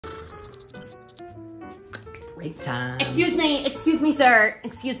Break time. Excuse me, sir.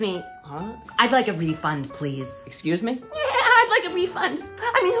 Excuse me. Huh? I'd like a refund, please. Excuse me? Yeah, I'd like a refund.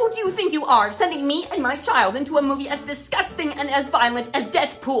 I mean, who do you think you are, sending me and my child into a movie as disgusting and as violent as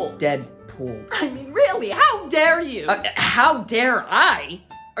Deathpool? Deadpool. I mean, really, how dare you? How dare I?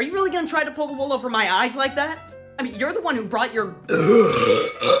 Are you really gonna try to pull the wool over my eyes like that? I mean, you're the one who brought your...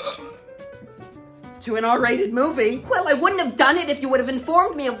 to an R-rated movie. Well, I wouldn't have done it if you would have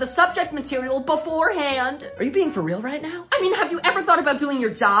informed me of the subject material beforehand. Are you being for real right now? I mean, have you ever thought about doing your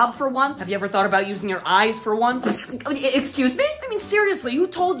job for once? Have you ever thought about using your eyes for once? Excuse me? I mean, seriously, who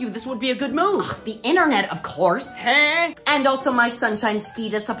told you this would be a good move? The internet, of course. Hey? And also my sunshine's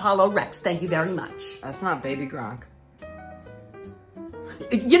fetus, Apollo Rex. Thank you very much. That's not Baby Gronk.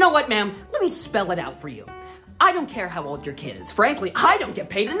 You know what, ma'am? Let me spell it out for you. I don't care how old your kid is. Frankly, I don't get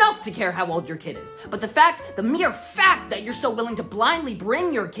paid enough to care how old your kid is. But the mere fact that you're so willing to blindly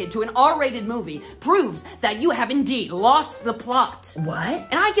bring your kid to an R-rated movie proves that you have indeed lost the plot. What?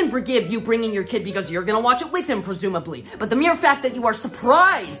 And I can forgive you bringing your kid because you're gonna watch it with him, presumably. But the mere fact that you are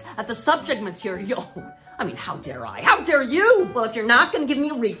surprised at the subject material... I mean, how dare I? How dare you? Well, if you're not gonna give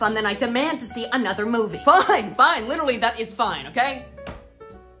me a refund, then I demand to see another movie. Fine. Literally, that is fine, okay?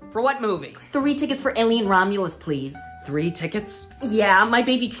 For what movie? 3 tickets for Alien Romulus, please. 3 tickets? Yeah, my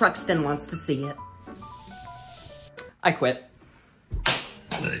baby Truxton wants to see it. I quit.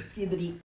 Skibidi.